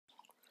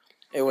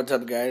Hey, what's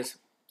up, guys?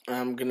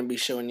 I'm gonna be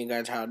showing you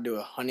guys how to do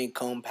a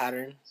honeycomb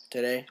pattern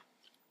today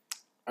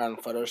on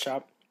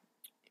Photoshop.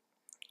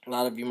 A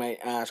lot of you might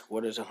ask,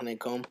 what is a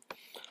honeycomb?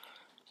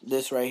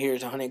 This right here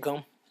is a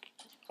honeycomb.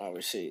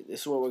 Obviously,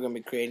 this is what we're gonna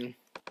be creating.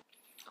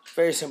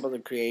 Very simple to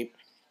create.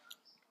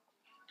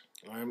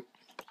 Alright.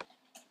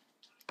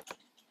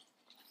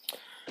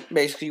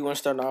 Basically, you want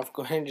to start off,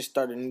 go ahead and just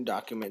start a new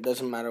document.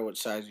 Doesn't matter what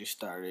size you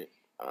start it.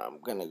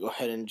 I'm gonna go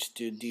ahead and just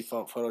do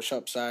default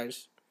Photoshop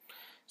size,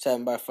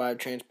 7x5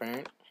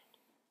 transparent.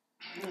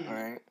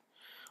 Alright.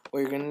 What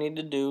you're going to need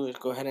to do is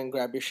go ahead and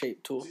grab your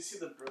shape tool. Do you see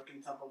the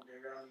broken temple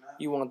background in that?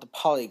 You want the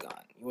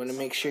polygon. You want to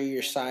make sure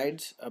your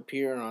sides up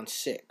here are on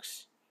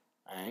 6.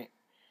 Alright?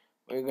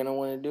 What you're going to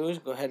want to do is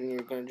go ahead and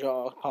you're going to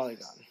draw a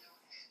polygon.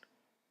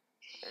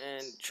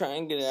 And try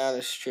and get it out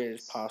as straight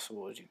as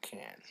possible as you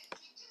can.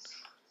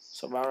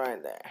 So about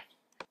right there.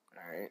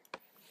 Alright?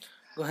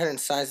 Go ahead and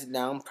size it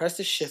down. Press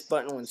the shift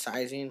button when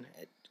sizing.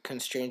 It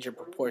constrains your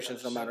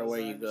proportions no matter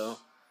where you go.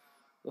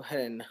 Go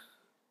ahead and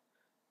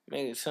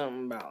make it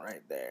something about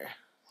right there.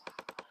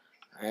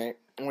 Alright,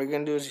 and what you're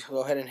going to do is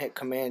go ahead and hit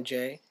Command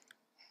J.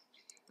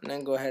 And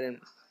then go ahead and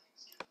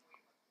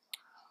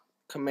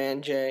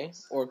Command J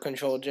or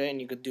Control J,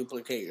 and you could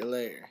duplicate your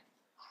layer.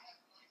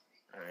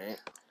 Alright,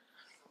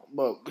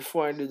 but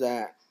before I do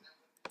that,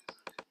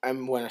 I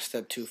went a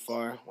step too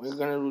far. What you're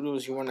going to do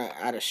is you want to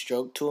add a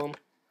stroke to them.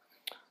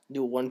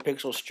 Do a 1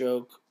 pixel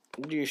stroke.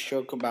 Do your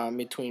stroke about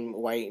between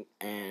white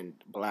and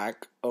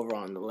black over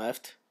on the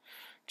left.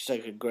 Just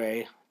like a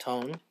gray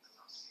tone.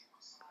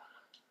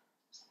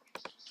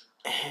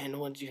 And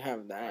once you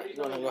have that,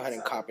 you want to go ahead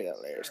and copy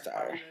that layer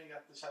style.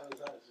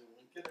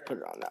 Put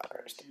it on that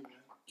layer style.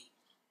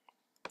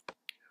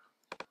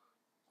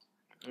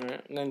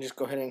 Alright, and then just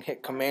go ahead and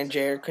hit Command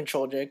J or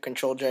Control J.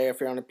 Control J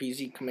if you're on a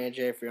PC, Command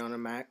J if you're on a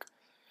Mac.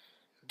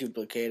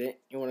 Duplicate it.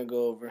 You want to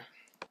go over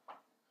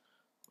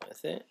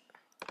with it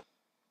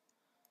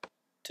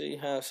till you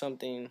have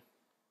something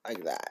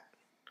like that.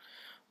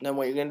 And then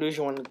what you're going to do is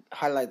you want to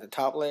highlight the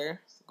top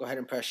layer. Go ahead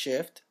and press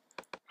Shift.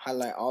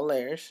 Highlight all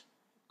layers.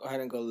 Go ahead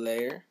and go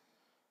Layer.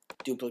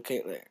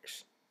 Duplicate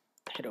layers.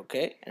 Hit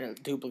OK, and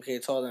it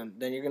duplicates all of them.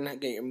 Then you're going to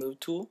get your Move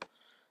tool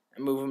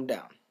and move them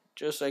down.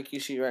 Just like you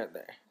see right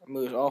there. It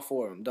moves all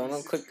 4 of them. Don't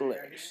unclick the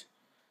layers.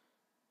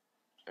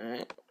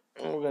 Alright.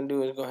 What we're going to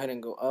do is go ahead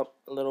and go up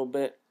a little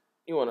bit.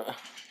 You want to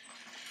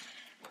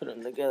put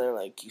them together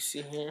like you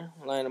see here.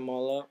 Line them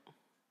all up.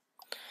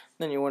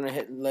 Then you want to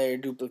hit Layer,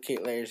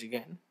 Duplicate layers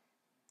again.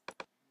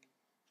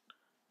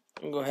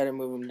 And go ahead and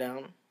move them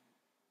down.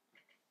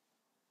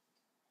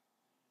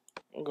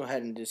 And go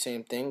ahead and do the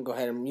same thing. Go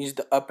ahead and use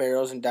the up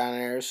arrows and down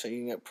arrows so you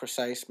can get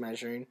precise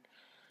measuring.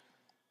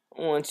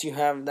 Once you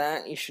have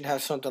that, you should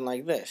have something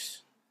like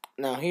this.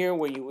 Now here,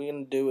 what you're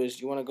going to do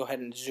is you want to go ahead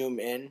and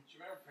zoom in.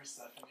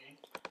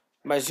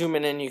 By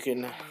zooming in, you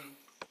can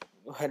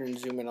go ahead and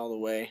zoom in all the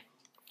way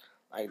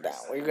like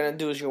that. What you're going to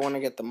do is you want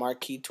to get the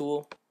marquee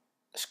tool,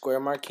 the square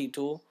marquee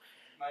tool.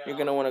 You're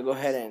going to want to go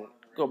ahead and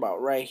go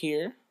about right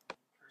here.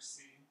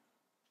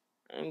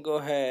 And go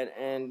ahead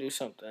and do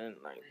something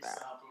like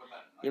that.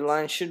 Your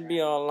lines should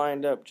be all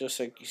lined up just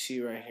like you see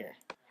right here.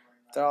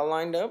 If they're all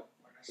lined up,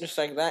 just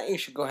like that, you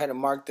should go ahead and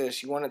mark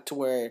this. You want it to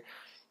where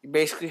you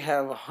basically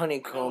have a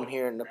honeycomb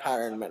here in the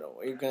pattern middle.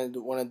 What you're going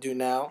to want to do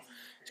now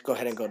is go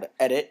ahead and go to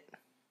Edit,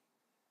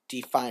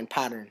 Define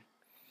Pattern.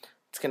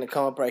 It's going to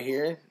come up right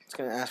here. It's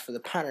going to ask for the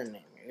pattern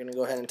name. You're going to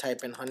go ahead and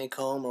type in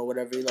honeycomb or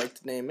whatever you like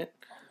to name it.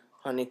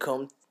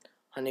 Honeycomb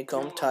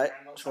type.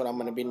 That's what I'm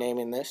going to be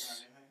naming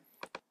this.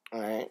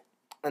 Alright.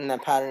 And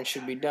that pattern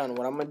should be done.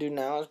 What I'm going to do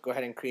now is go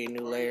ahead and create a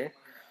new layer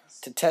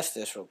to test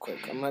this real quick.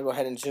 I'm going to go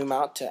ahead and zoom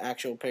out to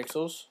actual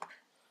pixels.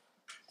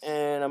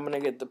 And I'm going to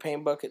get the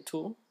paint bucket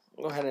tool.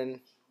 Go ahead and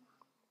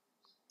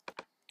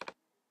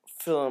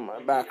fill in my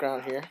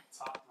background here.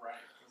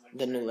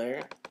 The new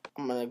layer.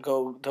 I'm going to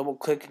go double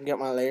click and get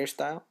my layer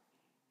style.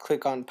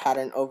 Click on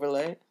pattern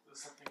overlay.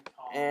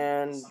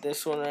 And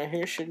this one right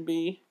here should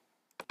be,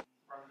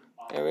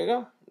 there we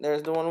go.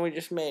 There's the one we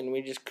just made.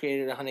 We just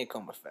created a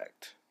honeycomb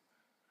effect.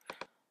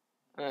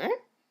 Alright.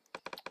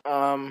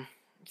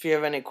 If you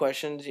have any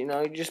questions,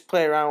 you just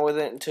play around with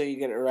it until you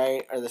get it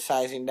right, or the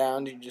sizing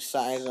down. You just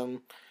size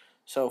them,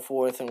 so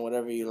forth, and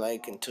whatever you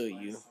like until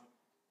you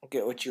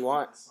get what you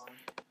want.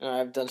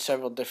 I've done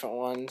several different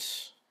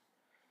ones,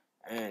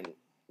 and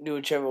do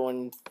whichever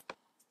one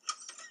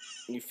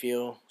you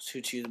feel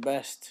suits you the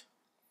best.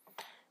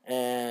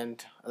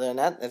 And other than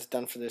that, that's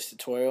done for this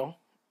tutorial.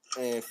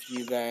 If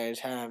you guys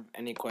have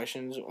any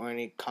questions or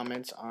any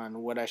comments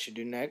on what I should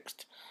do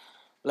next,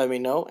 let me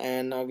know,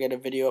 and I'll get a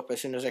video up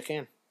as soon as I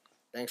can.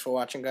 Thanks for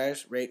watching,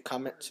 guys. Rate,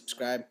 comment,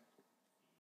 subscribe.